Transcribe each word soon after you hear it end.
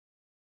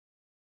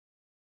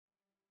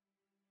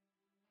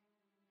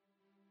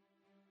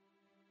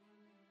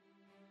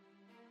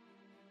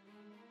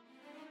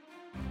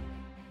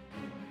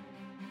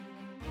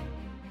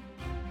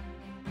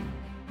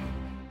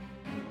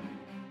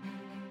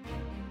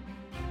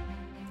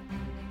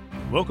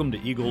Welcome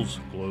to Eagles,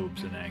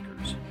 Globes, and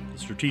Anchors, the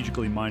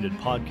strategically minded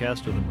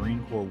podcast of the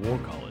Marine Corps War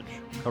College,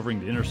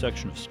 covering the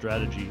intersection of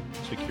strategy,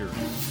 security,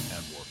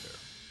 and warfare.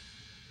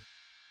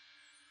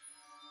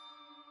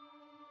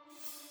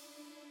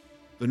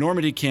 The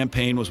Normandy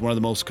campaign was one of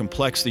the most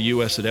complex the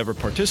U.S. had ever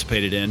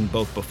participated in,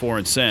 both before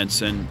and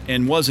since,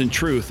 and was in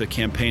truth a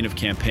campaign of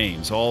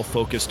campaigns, all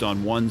focused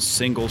on one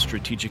single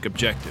strategic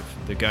objective,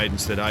 the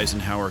guidance that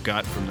Eisenhower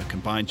got from the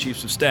Combined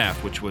Chiefs of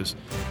Staff, which was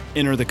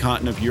enter the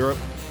continent of Europe,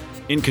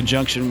 in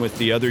conjunction with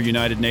the other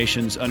United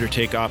Nations,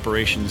 undertake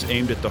operations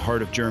aimed at the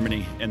heart of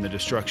Germany and the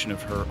destruction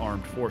of her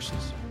armed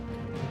forces.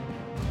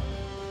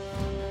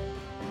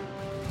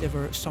 There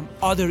were some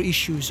other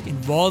issues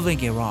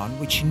involving Iran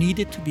which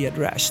needed to be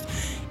addressed,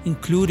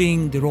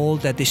 including the role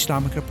that the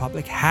Islamic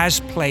Republic has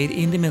played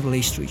in the Middle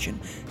East region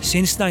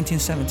since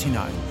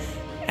 1979,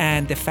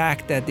 and the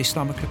fact that the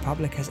Islamic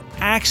Republic has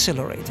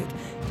accelerated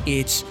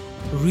its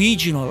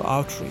regional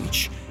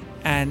outreach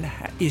and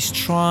is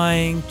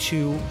trying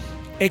to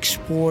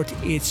export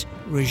its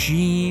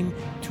regime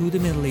to the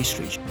Middle East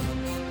region.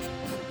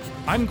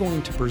 I'm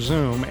going to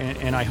presume,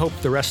 and I hope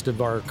the rest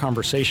of our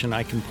conversation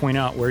I can point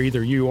out where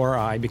either you or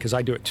I, because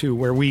I do it too,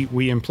 where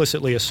we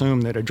implicitly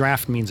assume that a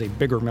draft means a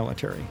bigger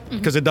military,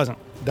 because it doesn't.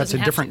 That's a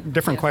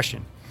different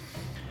question.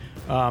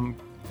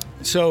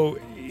 So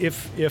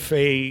if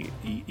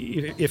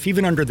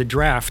even under the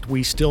draft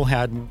we still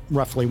had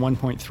roughly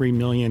 1.3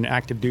 million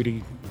active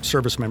duty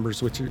service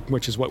members,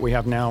 which is what we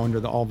have now under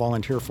the all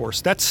volunteer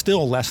force, that's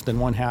still less than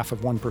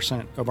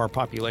 0.5% of our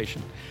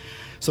population.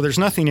 So there's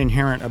nothing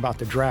inherent about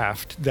the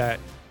draft that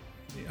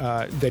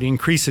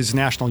increases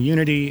national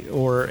unity,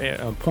 or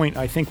a point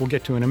I think we'll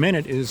get to in a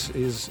minute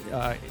is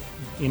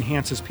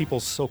enhances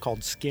people's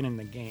so-called skin in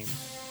the game.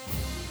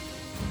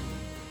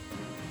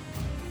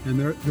 And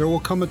there will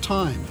come a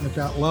time at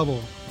that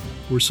level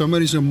where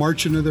somebody's going to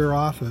march into their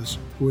office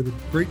with a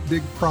great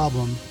big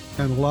problem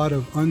and a lot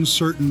of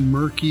uncertain,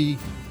 murky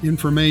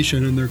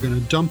information, and they're going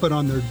to dump it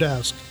on their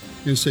desk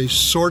and say,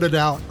 sort it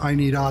out, I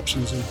need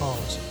options and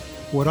policy.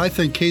 What I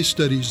think case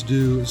studies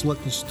do is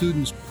let the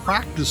students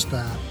practice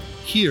that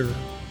here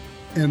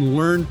and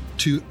learn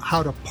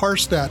how to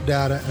parse that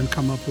data and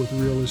come up with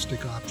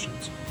realistic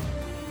options.